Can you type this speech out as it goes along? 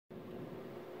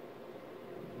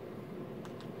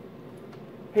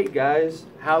Hey guys,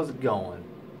 how's it going?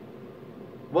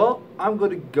 Well, I'm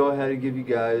going to go ahead and give you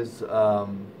guys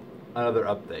another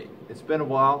update. It's been a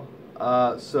while,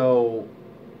 so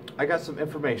I got some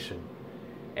information,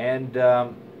 and I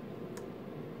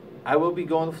will be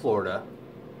going to Florida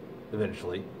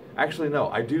eventually. Actually, no,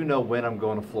 I do know when I'm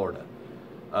going to Florida.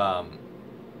 Um,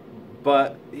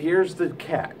 but here's the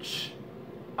catch.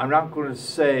 I'm not going to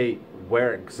say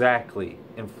where exactly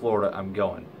in Florida I'm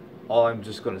going. All I'm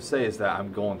just going to say is that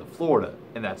I'm going to Florida,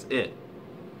 and that's it.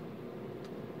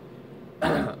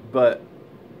 But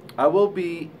I will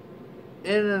be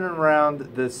in and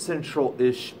around the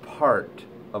central-ish part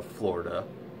of Florida,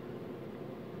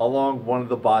 along one of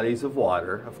the bodies of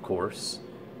water, of course.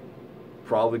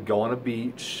 Probably go on a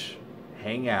beach,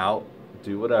 hang out,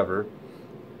 do whatever,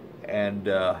 and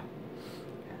have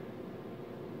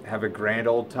a grand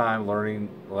old time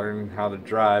learning how to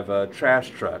drive a trash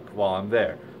truck while I'm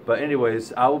there. But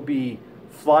anyways, I will be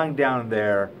flying down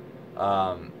there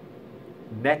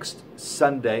next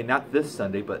Sunday, not this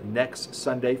Sunday, but next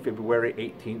Sunday, February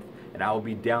 18th, and I will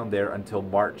be down there until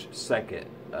March 2nd,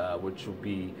 which will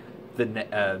be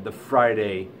the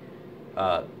Friday,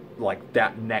 like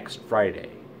that next Friday.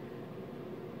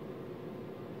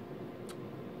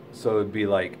 So it'd be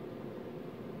like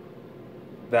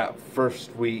that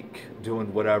first week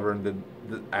doing whatever, and then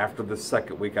after the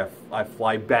second week, I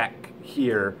fly back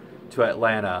here to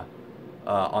Atlanta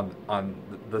on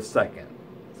the second.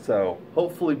 So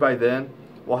hopefully by then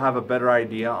we'll have a better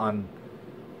idea on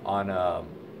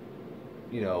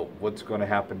you know, what's going to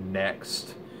happen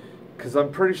next. Because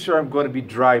I'm pretty sure I'm going to be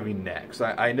driving next.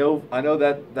 I know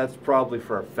that that's probably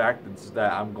for a fact. It's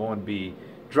that I'm going to be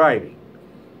driving,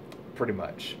 pretty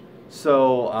much.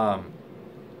 So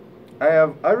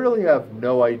I really have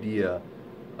no idea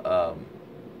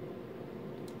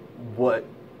what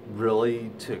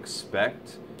really to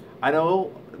expect. I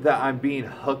know that I'm being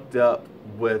hooked up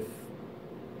with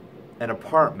an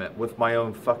apartment with my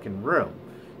own fucking room,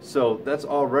 so that's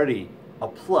already a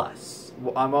plus.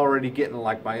 I'm already getting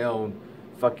like my own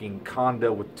fucking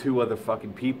condo with two other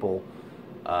fucking people,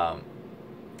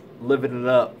 living it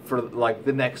up for like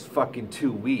the next fucking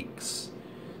 2 weeks.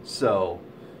 So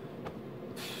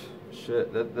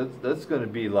shit, that's gonna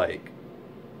be like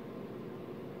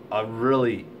a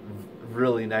really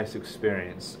nice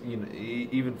experience, you know,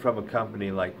 even from a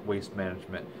company like Waste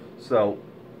Management. So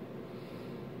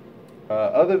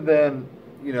other than,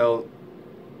 you know,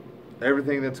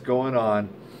 everything that's going on,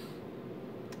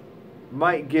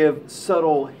 might give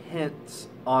subtle hints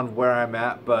on where I'm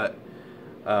at, but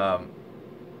I'm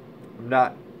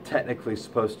not technically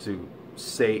supposed to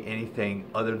say anything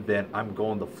other than I'm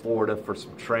going to Florida for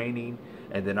some training,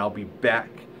 and then I'll be back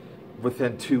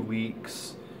within 2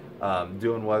 weeks,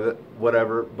 doing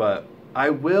whatever. But I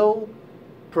will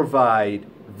provide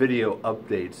video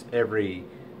updates every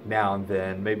now and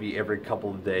then, maybe every couple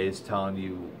of days, telling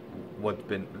you what's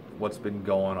been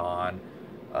going on,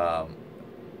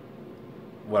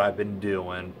 what I've been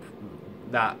doing,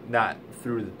 not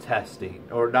through the testing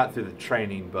or not through the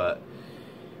training, but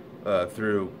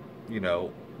through, you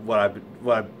know, what I've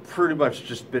pretty much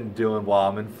just been doing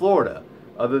while I'm in Florida,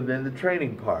 other than the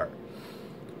training part.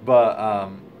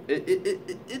 But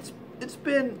it's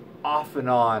been off and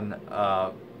on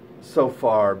so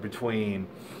far between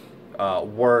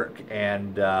work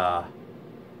and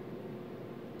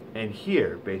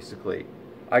here, basically.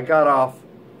 I got off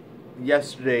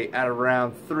yesterday at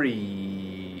around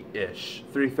 3-ish,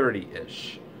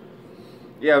 3:30-ish.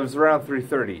 Yeah, it was around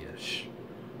 3:30-ish.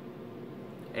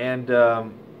 And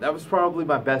that was probably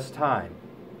my best time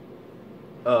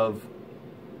of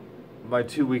my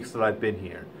 2 weeks that I've been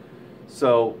here.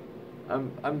 So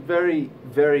I'm very,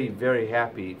 very, very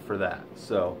happy for that.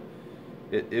 So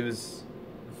it was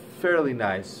fairly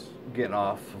nice getting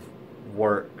off of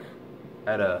work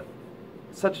at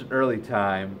such an early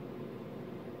time.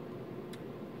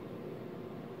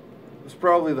 It was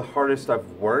probably the hardest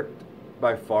I've worked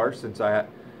by far, since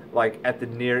like at the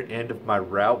near end of my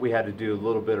route, we had to do a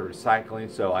little bit of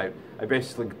recycling, so I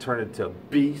basically turned into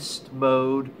beast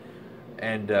mode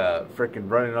and freaking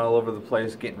running all over the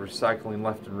place, getting recycling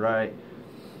left and right.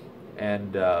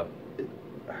 And I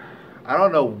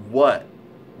don't know what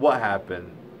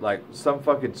happened. Like, some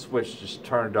fucking switch just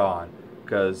turned on,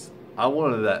 because I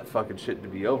wanted that fucking shit to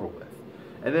be over with.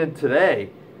 And then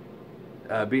today,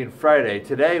 being Friday,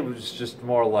 today was just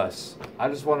more or less, I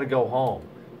just want to go home.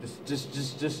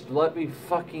 Just let me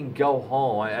fucking go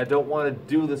home. I don't want to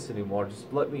do this anymore.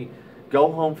 Just let me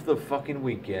go home for the fucking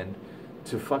weekend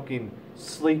to fucking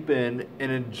sleep in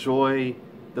and enjoy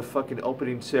the fucking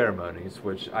opening ceremonies,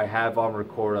 which I have on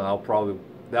record, and I'll probably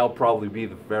that'll probably be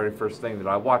the very first thing that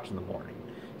I watch in the morning.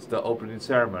 It's the opening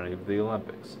ceremony of the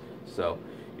Olympics. So,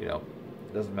 you know,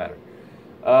 it doesn't matter.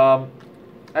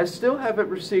 I still haven't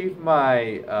received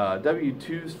my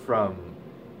W-2s from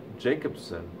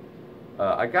Jacobson.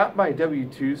 I got my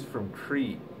W-2s from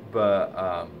Crete,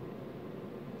 but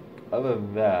other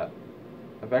than that,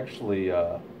 I've actually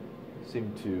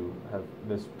seemed to have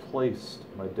misplaced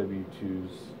my W-2s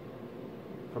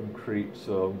from Crete,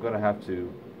 so I'm going to have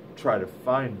to try to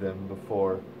find them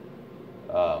before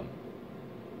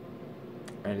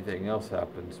anything else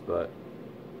happens, but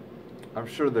I'm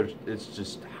sure it's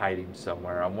just hiding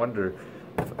somewhere. I wonder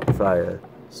if I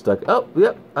stuck... Oh,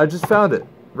 yep, I just found it.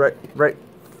 Right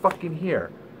fucking here.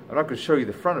 I'm not going to show you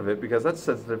the front of it because that's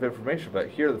sensitive information, but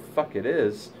here the fuck it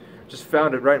is. Just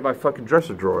found it right in my fucking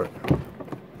dresser drawer.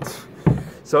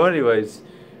 So anyways,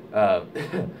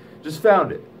 just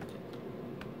found it.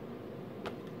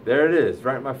 There it is,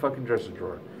 right in my fucking dresser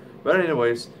drawer. But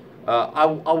anyways, I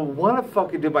want to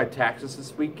fucking do my taxes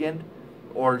this weekend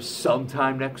or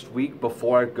sometime next week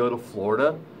before I go to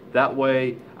Florida. That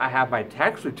way I have my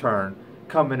tax return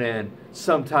coming in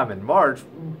sometime in March,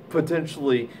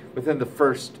 potentially within the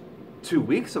first 2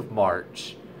 weeks of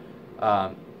March.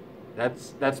 That'll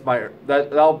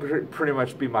pretty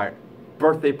much be my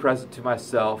birthday present to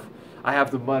myself. I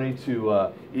have the money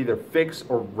to either fix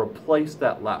or replace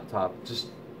that laptop. Just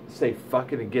say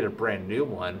fuck it and get a brand new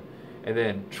one, and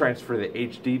then transfer the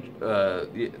HDD.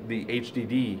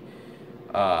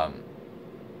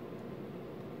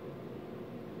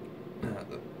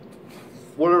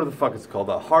 Whatever the fuck it's called,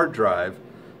 a hard drive.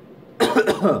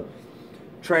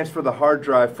 Transfer the hard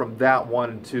drive from that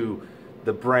one to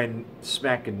the brand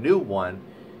smacking new one,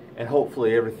 and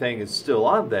hopefully everything is still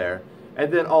on there.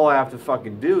 And then all I have to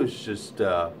fucking do is just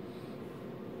try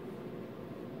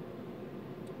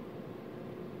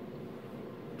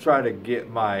to get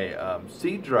my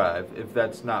C drive, if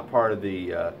that's not part of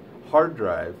the hard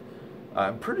drive.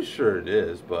 I'm pretty sure it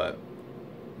is, but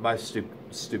my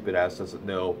stupid ass doesn't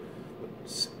know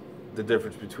the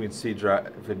difference between C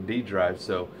drive and D drive.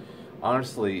 So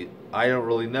honestly, I don't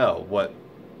really know what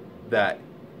that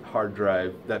hard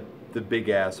drive, that the big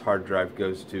ass hard drive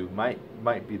goes to.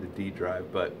 Might be the D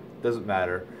drive, but doesn't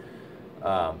matter.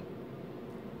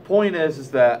 Point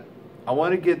is that I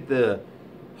want to get the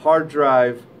hard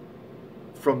drive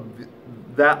from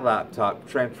that laptop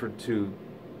transferred to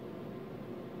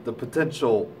the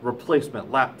potential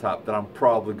replacement laptop that I'm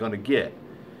probably going to get,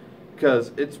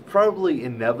 because it's probably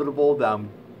inevitable that I'm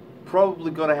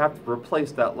probably going to have to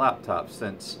replace that laptop,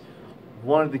 since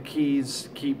one of the keys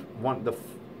keep wanting to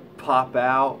pop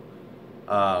out.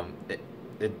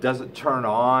 It doesn't turn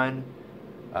on.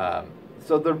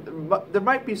 So there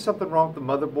might be something wrong with the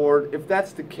motherboard. If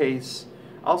that's the case,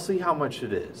 I'll see how much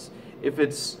it is. If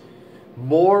it's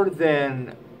more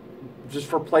than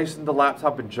just replacing the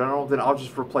laptop in general, then I'll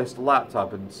just replace the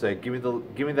laptop and say, give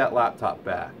me that laptop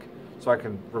back, so I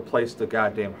can replace the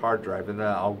goddamn hard drive, and then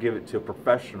I'll give it to a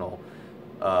professional,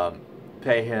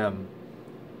 pay him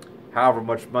however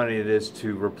much money it is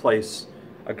to replace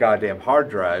a goddamn hard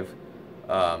drive,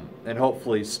 and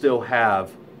hopefully still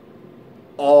have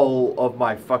all of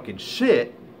my fucking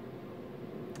shit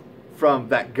from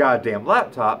that goddamn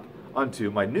laptop onto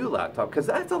my new laptop, because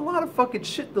that's a lot of fucking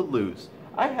shit to lose.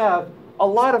 I have a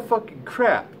lot of fucking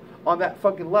crap on that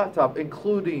fucking laptop,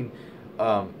 including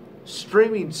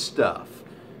streaming stuff,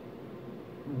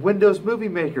 Windows Movie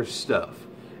Maker stuff,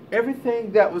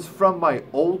 everything that was from my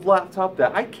old laptop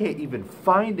that I can't even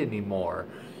find anymore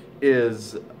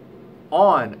is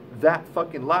on that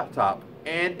fucking laptop,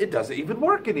 and it doesn't even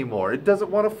work anymore. It doesn't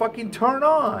want to fucking turn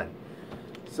on.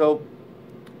 So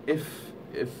if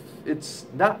it's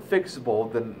not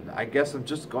fixable, then I guess I'm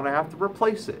just going to have to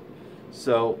replace it.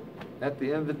 So at the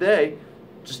end of the day,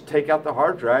 just take out the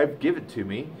hard drive, give it to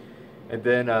me, and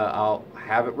then I'll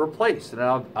have it replaced, and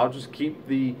I'll just keep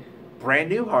the brand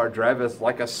new hard drive as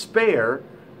like a spare,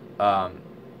 and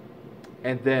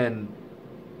then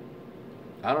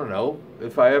I don't know,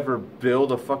 if I ever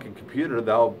build a fucking computer,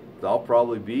 that'll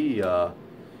probably be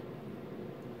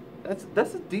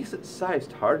that's a decent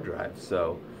sized hard drive,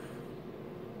 so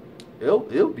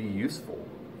it'll be useful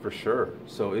for sure.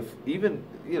 So if even,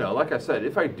 you know, like I said,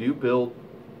 if I do build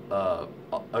a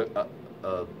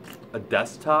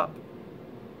desktop,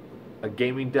 a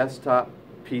gaming desktop,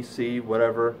 PC,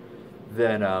 whatever,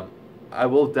 then I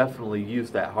will definitely use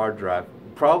that hard drive.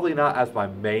 Probably not as my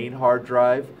main hard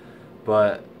drive,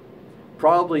 but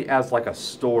probably as like a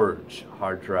storage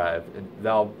hard drive, and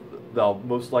that'll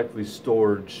most likely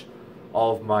storage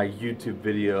all of my YouTube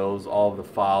videos, all of the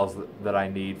files that I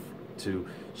need to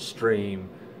stream,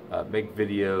 make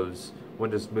videos,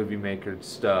 Windows Movie Maker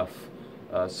stuff,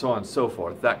 so on and so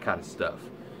forth, that kind of stuff.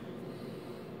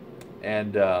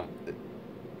 And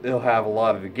it'll have a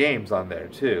lot of the games on there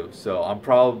too, so I'm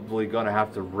probably going to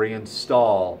have to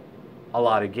reinstall a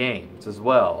lot of games as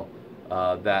well.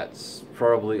 That's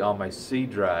probably on my C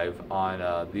drive on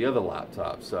the other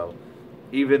laptop. So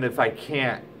even if I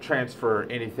can't transfer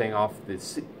anything off the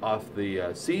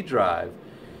C drive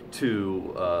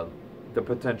to the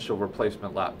potential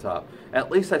replacement laptop, at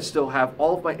least I still have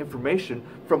all of my information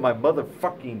from my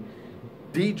motherfucking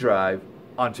D drive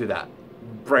onto that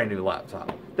brand new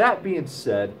laptop. That being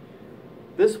said,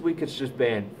 this week has just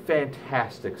been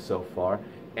fantastic so far,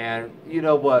 and you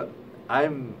know what?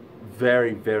 I'm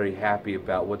very, very happy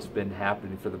about what's been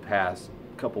happening for the past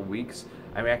couple weeks.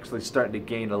 I'm actually starting to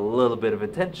gain a little bit of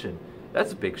attention.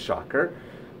 That's a big shocker.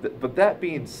 But that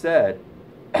being said,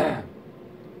 I'm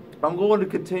going to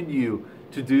continue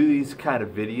to do these kind of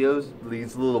videos,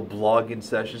 these little blogging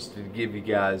sessions, to give you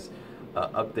guys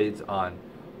updates on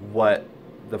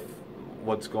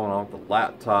what's going on with the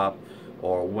laptop,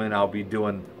 or when I'll be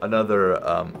doing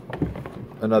another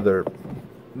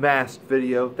masked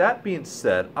video. That being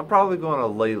said, I'm probably going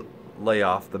to lay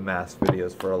off the masked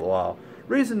videos for a while.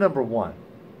 Reason number one: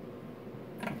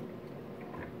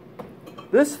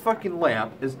 this fucking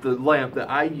lamp is the lamp that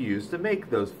I use to make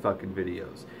those fucking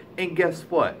videos. And guess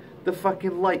what? The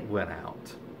fucking light went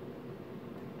out.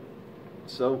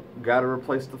 So, gotta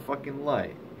replace the fucking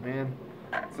light. Man,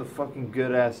 it's a fucking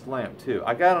good ass lamp too.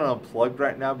 I got it unplugged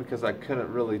right now because I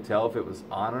couldn't really tell if it was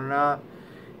on or not.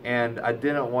 And I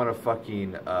didn't want to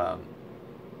fucking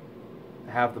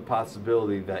have the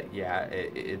possibility that, yeah,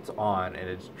 it's on and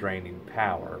it's draining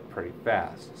power pretty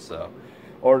fast. So,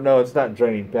 or no, it's not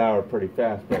draining power pretty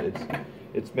fast, but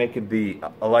it's making the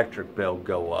electric bill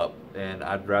go up, and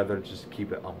I'd rather just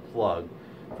keep it unplugged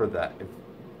for that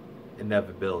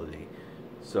inevitability.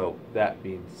 So that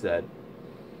being said,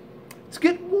 it's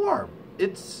getting warm.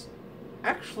 It's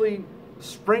actually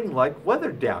spring-like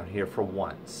weather down here for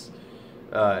once.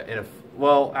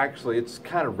 Well, actually, it's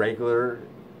kind of regular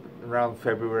around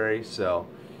February, so,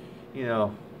 you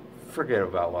know, forget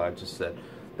about what I just said.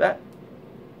 That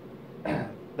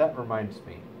reminds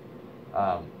me.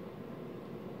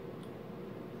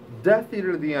 Death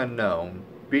Eater the Unknown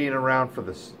being around for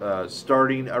the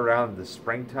starting around the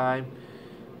springtime,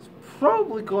 it's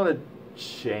probably going to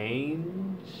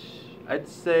change, I'd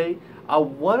say. I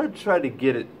want to try to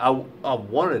get it. I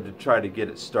wanted to try to get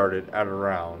it started at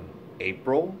around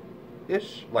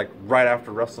April-ish, like right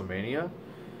after WrestleMania.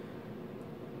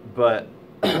 But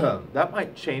that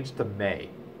might change to May.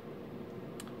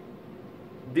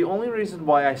 The only reason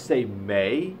why I say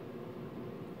May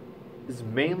is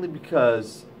mainly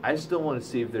because I still want to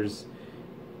see if there's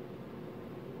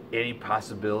any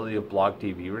possibility of Blog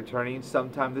TV returning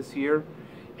sometime this year.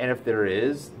 And if there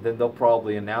is, then they'll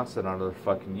probably announce it on their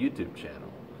fucking YouTube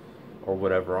channel or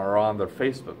whatever, or on their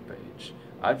Facebook page.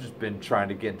 I've just been trying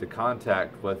to get into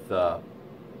contact with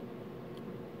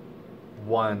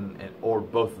one or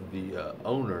both of the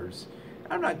owners.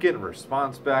 I'm not getting a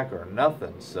response back or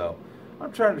nothing, so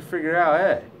I'm trying to figure out,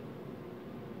 hey,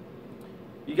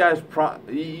 you guys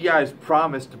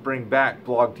promised to bring back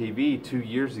Blog TV 2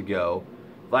 years ago.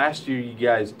 Last year you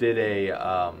guys did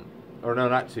or no,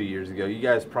 not 2 years ago. You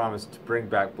guys promised to bring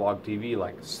back Blog TV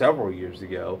like several years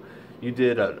ago. You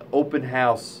did an open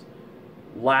house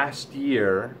last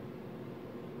year,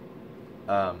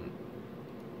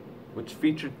 which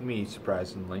featured me,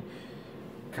 surprisingly,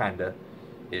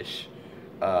 kinda-ish.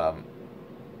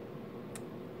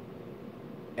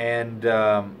 And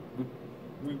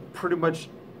we pretty much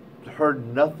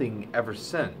heard nothing ever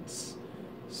since.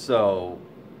 So,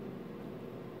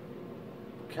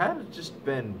 kind of just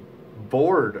been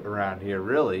bored around here,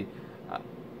 really.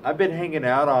 I've been hanging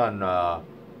out on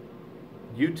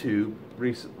YouTube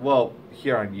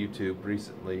here on YouTube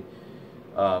recently,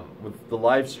 with the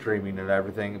live streaming and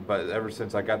everything, but ever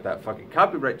since I got that fucking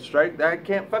copyright strike, I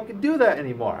can't fucking do that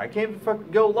anymore. I can't fucking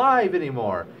go live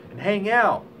anymore and hang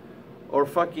out, or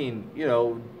fucking, you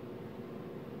know,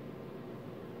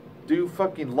 do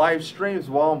fucking live streams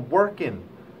while I'm working.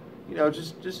 You know,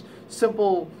 just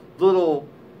simple little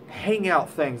hangout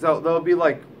things. They'll be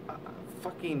like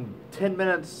fucking 10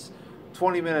 minutes,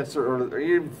 20 minutes, or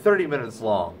even 30 minutes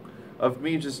long of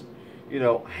me just, you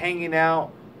know, hanging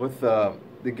out with the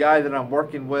guy that I'm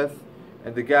working with,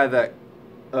 and the guy that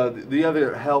the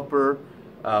other helper,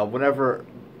 whenever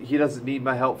he doesn't need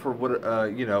my help for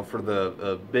what you know, for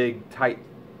the big tight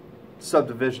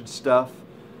subdivision stuff.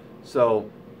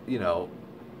 So, you know,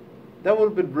 that would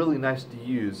have been really nice to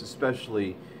use,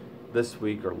 especially this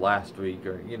week or last week,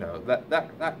 or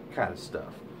that kind of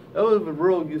stuff. That would have been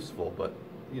real useful, but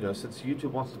since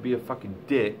YouTube wants to be a fucking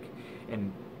dick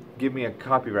and give me a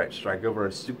copyright strike over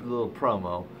a stupid little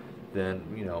promo, then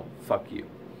fuck you.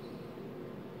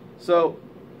 So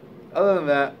other than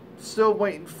that, still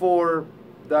waiting for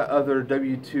that other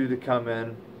W-2 to come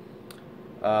in.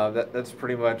 That's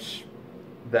pretty much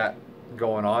that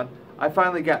going on. I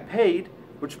finally got paid,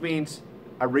 which means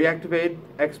I reactivated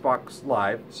Xbox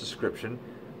Live subscription.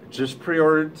 Just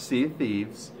pre-ordered Sea of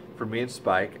Thieves for me and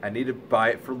Spike. I need to buy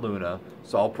it for Luna,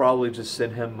 so I'll probably just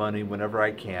send him money whenever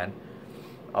I can.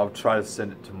 I'll try to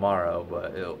send it tomorrow,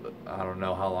 but I don't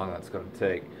know how long that's going to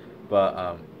take.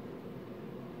 But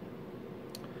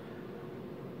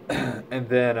and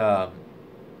then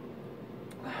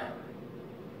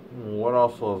what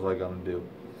else was I going to do?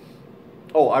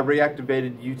 Oh, I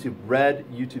reactivated YouTube Red,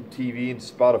 YouTube TV, and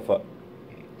Spotify.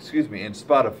 Excuse me, and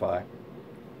Spotify.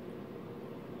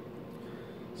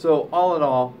 So all in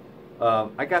all,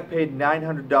 I got paid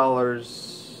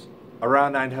 $900,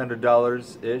 around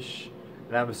 $900-ish,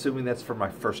 and I'm assuming that's for my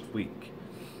first week.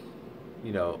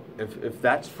 If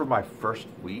that's for my first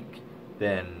week,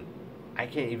 then I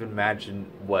can't even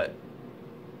imagine what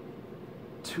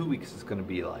 2 weeks is going to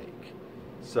be like.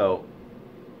 So,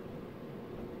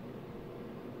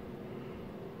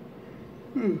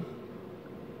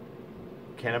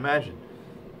 can't imagine.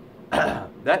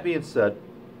 That being said,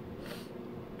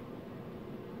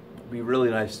 it'd be really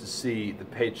nice to see the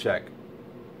paycheck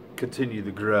continue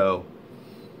to grow,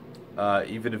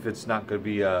 even if it's not going to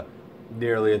be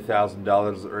nearly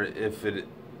 $1,000, or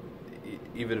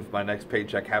even if my next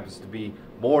paycheck happens to be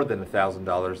more than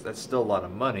 $1,000. That's still a lot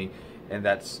of money, and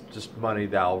that's just money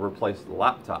that'll replace the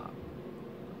laptop.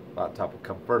 Laptop will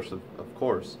come first, of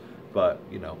course, but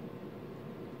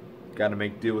got to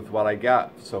make do with what I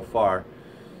got so far.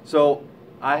 So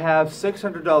I have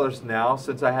 $600 now,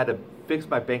 since I had to fix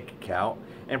my bank account,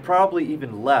 and probably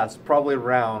even less, probably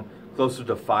around closer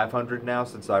to $500 now,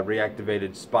 since I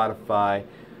reactivated Spotify,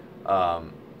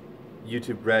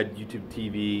 YouTube Red, YouTube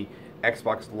TV,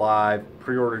 Xbox Live,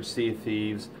 pre-ordered Sea of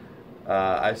Thieves.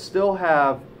 I still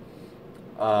have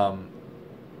a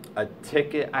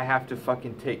ticket I have to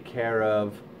fucking take care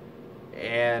of,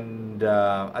 and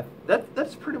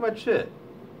that's pretty much it.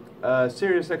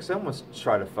 SiriusXM was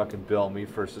trying to fucking bill me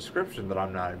for a subscription that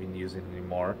I'm not even using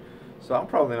anymore, so I'm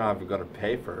probably not even going to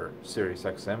pay for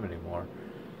SiriusXM anymore.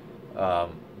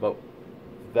 But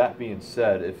that being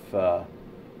said, if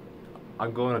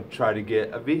I'm going to try to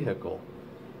get a vehicle,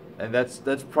 and that's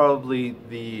probably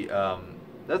the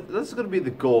that's going to be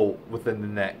the goal within the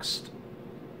next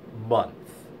month,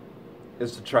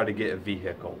 is to try to get a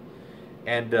vehicle,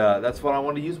 and that's what I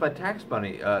want to use my tax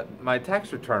money, my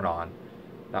tax return on.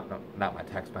 Not my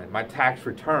tax money, my tax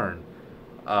return.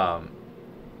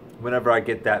 Whenever I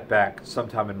get that back,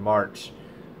 sometime in March,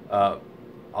 I'll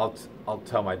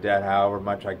tell my dad however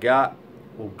much I got.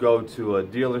 We'll go to a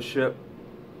dealership.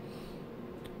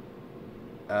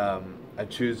 I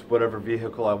choose whatever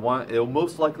vehicle I want. It'll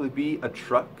most likely be a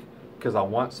truck, because I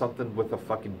want something with a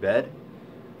fucking bed,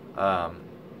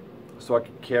 so I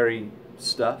can carry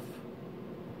stuff,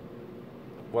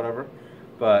 whatever.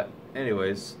 But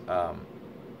anyways,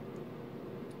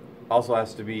 also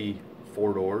has to be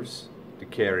 4 doors to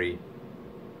carry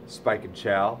Spike and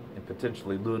Chow, and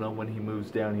potentially Luna when he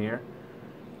moves down here.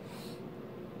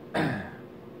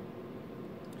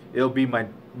 It'll be my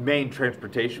main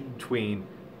transportation between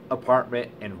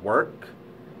apartment and work.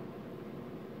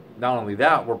 Not only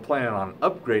that, we're planning on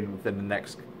upgrading within the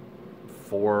next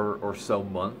 4 or so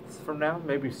months from now,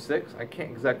 maybe 6. I can't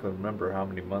exactly remember how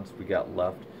many months we got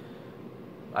left.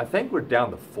 I think we're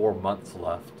down to 4 months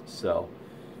left. So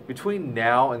between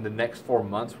now and the next 4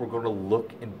 months, we're going to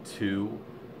look into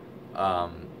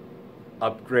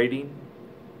upgrading,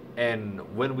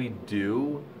 and when we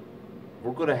do,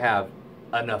 we're going to have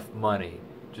enough money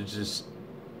to just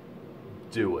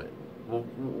do it.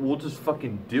 We'll just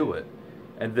fucking do it,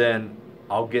 and then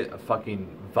I'll get a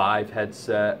fucking Vive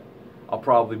headset. I'll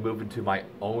probably move into my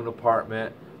own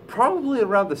apartment, probably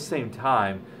around the same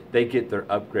time they get their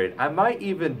upgrade. I might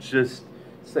even just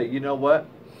say, you know what,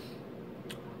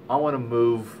 I want to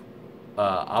move,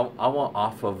 I want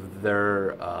off of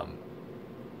their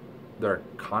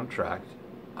contract.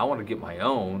 I want to get my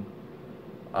own,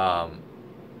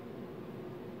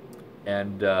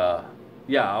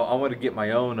 yeah, I want to get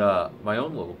my own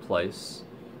little place,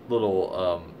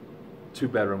 little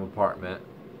 2-bedroom apartment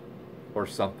or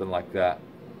something like that.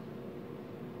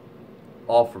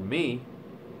 All for me.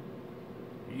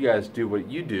 You guys do what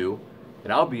you do,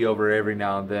 and I'll be over every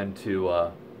now and then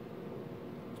to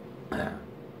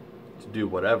do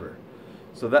whatever.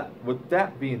 So that, with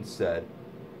that being said,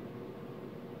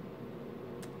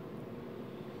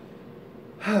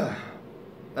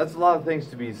 that's a lot of things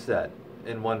to be said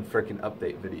in one freaking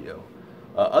update video.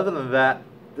 Other than that,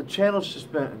 the channel's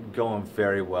just been going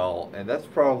very well, and that's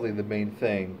probably the main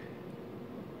thing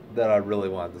that I really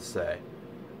wanted to say,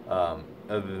 other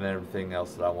than everything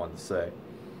else that I wanted to say.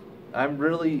 I'm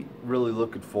really, really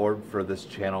looking forward for this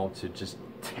channel to just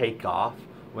take off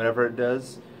whenever it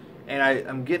does, and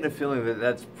I'm getting a feeling that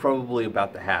that's probably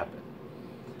about to happen.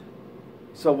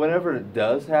 So whenever it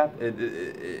does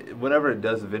happen, whenever it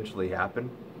does eventually happen,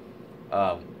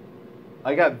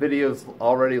 I got videos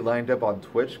already lined up on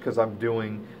Twitch because I'm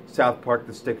doing South Park: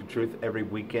 The Stick of Truth every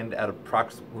weekend at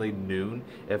approximately noon.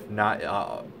 If not,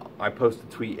 I post a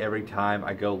tweet every time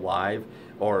I go live,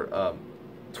 or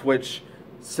Twitch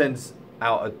sends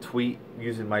out a tweet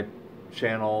using my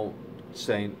channel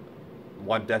saying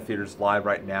One Death Eater's live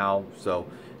right now. So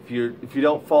if you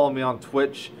don't follow me on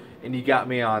Twitch and you got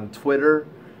me on Twitter,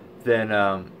 then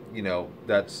you know,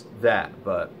 that's that.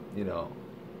 But you know,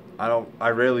 I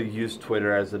rarely use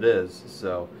Twitter as it is,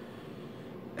 so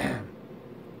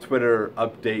Twitter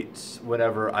updates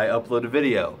whenever I upload a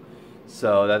video.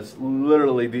 So that's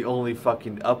literally the only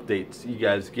fucking updates you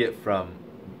guys get from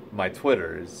my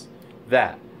Twitter is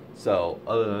that. So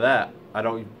other than that,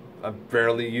 I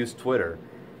barely use Twitter.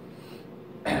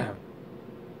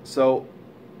 So,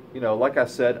 you know, like I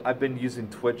said, I've been using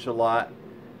Twitch a lot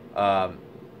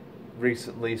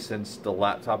recently since the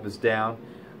laptop is down.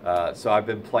 So I've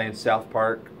been playing South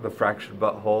Park: The Fractured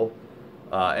But Whole,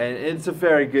 and it's a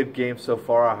very good game so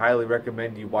far. I highly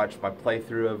recommend you watch my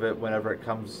playthrough of it whenever it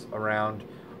comes around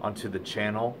onto the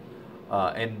channel,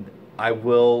 and I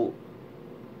will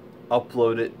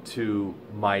upload it to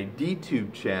my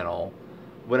DTube channel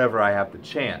whenever I have the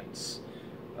chance,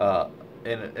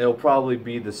 and it'll probably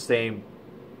be the same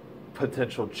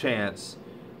potential chance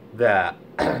that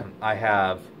I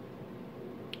have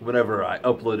whenever I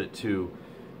upload it to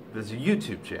this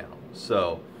YouTube channel.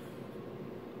 So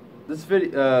this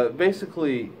video,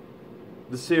 basically,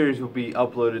 the series will be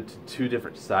uploaded to 2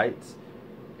 different sites,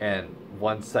 and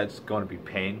one site's going to be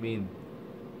paying me, and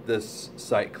this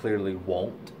site clearly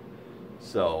won't.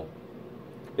 So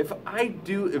if I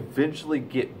do eventually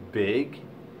get big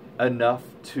enough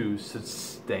to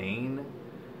sustain,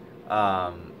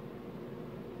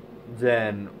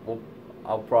 then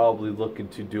I'll probably look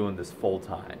into doing this full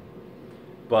time.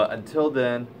 But until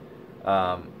then,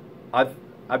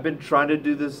 I've been trying to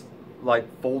do this like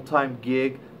full-time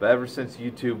gig, but ever since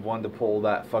YouTube wanted to pull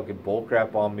that fucking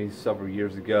bullcrap on me several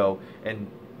years ago, and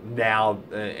now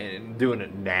and doing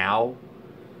it now,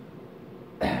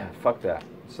 fuck that.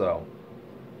 So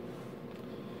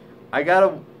I'm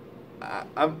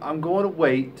going to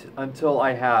wait until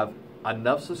I have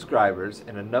enough subscribers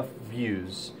and enough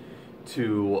views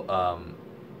to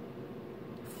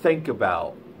think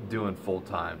about doing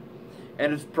full-time.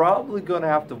 And it's probably going to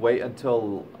have to wait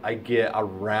until I get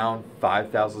around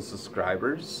 5,000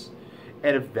 subscribers.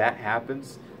 And if that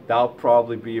happens, that'll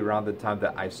probably be around the time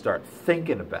that I start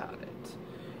thinking about it.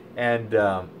 And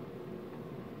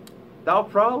that'll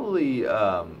probably,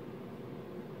 I'll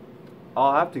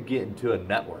have to get into a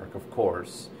network, of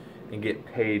course, and get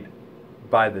paid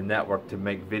by the network to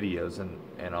make videos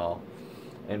and all,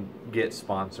 and get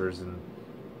sponsors and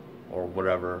or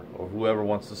whatever, or whoever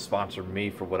wants to sponsor me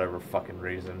for whatever fucking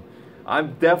reason.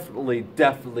 I'm definitely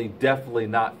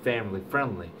not family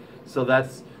friendly. So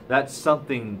that's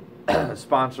something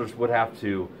sponsors would have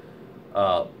to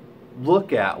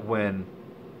look at when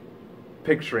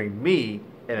picturing me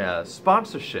in a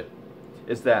sponsorship,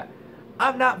 is that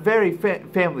I'm not very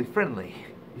family friendly.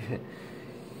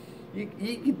 You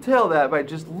can tell that by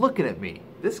just looking at me.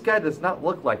 This guy does not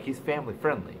look like he's family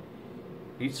friendly.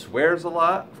 He swears a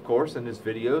lot, of course, in his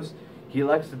videos. He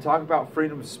likes to talk about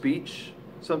freedom of speech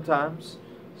sometimes.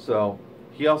 So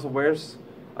he also wears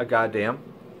a goddamn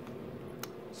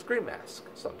scream mask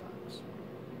sometimes.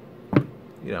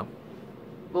 You know,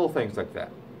 little things like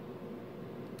that.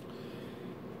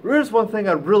 Here's one thing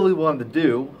I really wanted to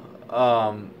do.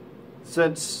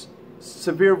 Since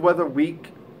Severe Weather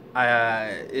Week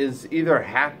is either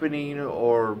happening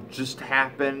or just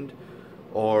happened,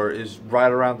 or is right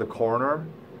around the corner.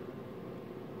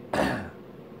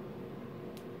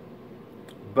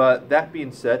 But that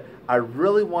being said, I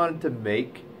really wanted to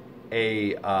make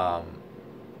a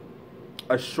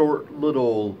short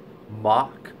little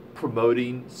mock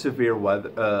promoting severe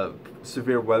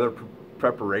weather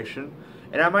preparation,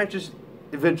 and I might just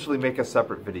eventually make a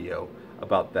separate video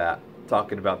about that,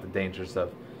 talking about the dangers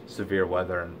of severe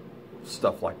weather and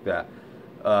stuff like that.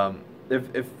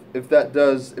 If that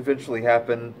does eventually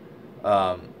happen,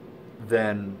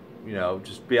 then, you know,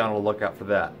 just be on the lookout for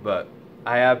that. But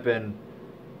I have been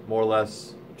more or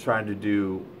less trying to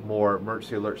do more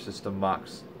emergency alert system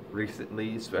mocks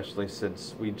recently, especially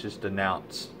since we just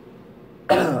announced,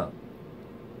 or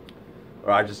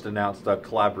I just announced a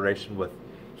collaboration with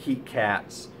Heat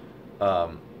Cats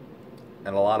and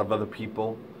a lot of other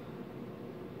people.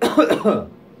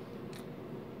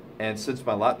 And since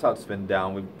my laptop's been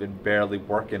down, we've been barely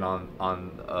working on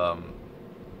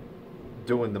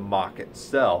doing the mock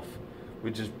itself.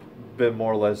 We've just been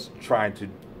more or less trying to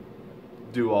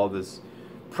do all this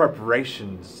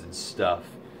preparations and stuff.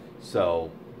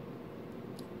 So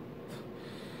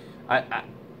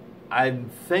I'm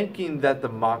thinking that the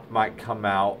mock might come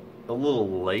out a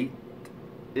little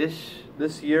late-ish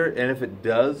this year, and if it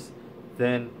does,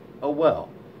 then oh well.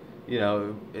 You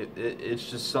know, it's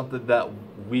just something that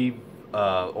we've,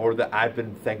 or that I've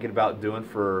been thinking about doing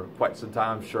for quite some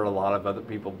time. I'm sure a lot of other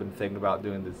people have been thinking about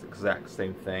doing this exact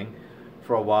same thing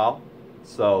for a while.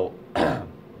 So,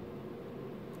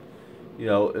 you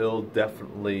know, it'll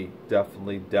definitely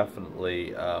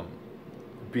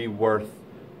be worth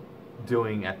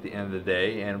doing at the end of the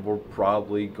day. And we're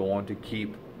probably going to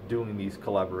keep doing these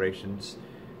collaborations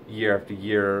year after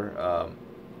year,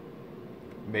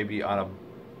 maybe on a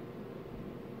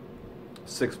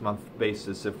 6-month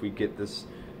basis if we get this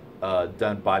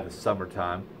done by the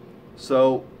summertime.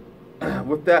 So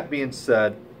with that being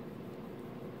said,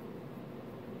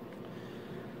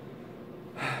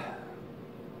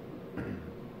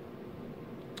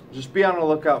 just be on the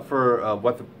lookout for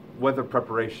weather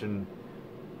preparation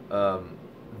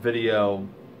video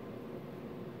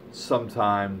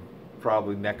sometime,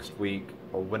 probably next week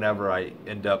or whenever I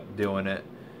end up doing it.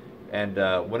 And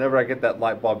whenever I get that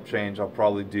light bulb change, I'll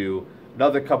probably do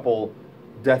another couple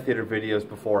Death Eater videos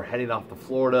before heading off to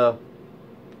Florida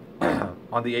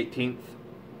on the 18th.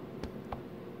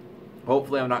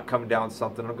 Hopefully I'm not coming down with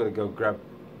something. I'm going to go grab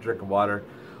a drink of water.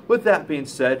 With that being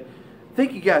said,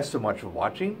 thank you guys so much for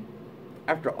watching.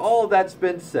 After all that's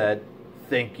been said,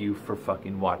 thank you for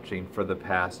fucking watching for the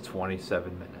past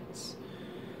 27 minutes.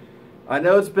 I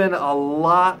know it's been a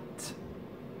lot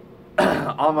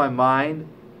on my mind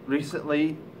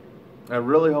recently. I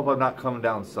really hope I'm not coming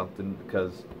down with something,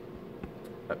 because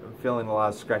I'm feeling a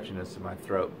lot of scratchiness in my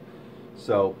throat.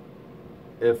 So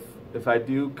if I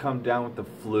do come down with the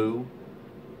flu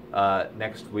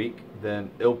next week,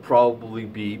 then it'll probably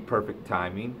be perfect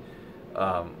timing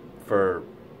for,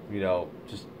 you know,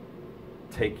 just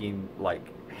taking like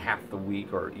half the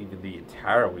week or even the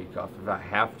entire week off if I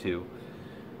have to,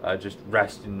 just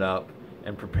resting up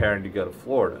and preparing to go to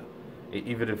Florida.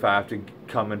 Even if I have to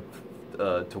come in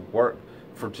to work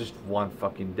for just one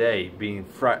fucking day, being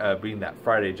that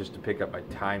Friday, just to pick up my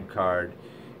time card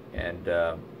and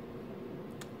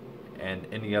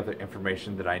any other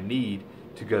information that I need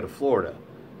to go to Florida.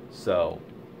 So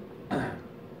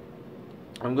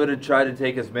I'm going to try to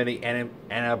take as many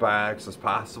antibiotics as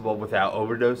possible without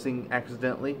overdosing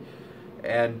accidentally.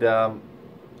 And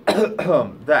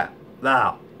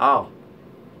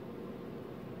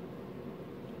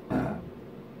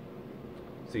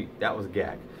see, that was a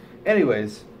gag.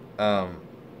 Anyways,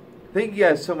 thank you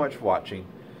guys so much for watching.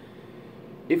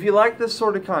 If you like this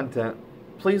sort of content,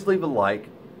 please leave a like,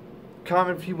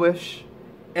 comment if you wish,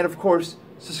 and of course,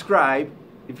 subscribe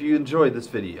if you enjoyed this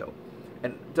video.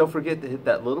 And don't forget to hit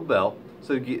that little bell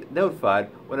so you get notified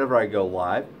whenever I go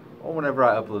live or whenever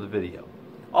I upload a video.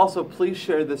 Also, please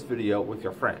share this video with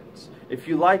your friends. If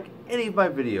you like any of my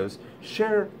videos,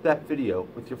 share that video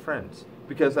with your friends,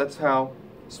 because that's how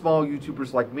small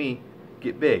YouTubers like me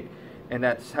get big, and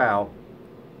that's how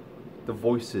the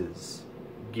voices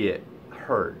get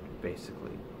heard,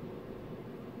 basically.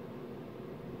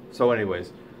 So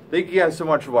anyways, thank you guys so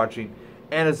much for watching,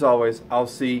 and as always, I'll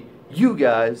see you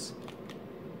guys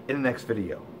in the next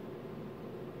video.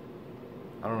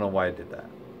 I don't know why I did that.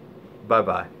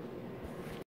 Bye-bye.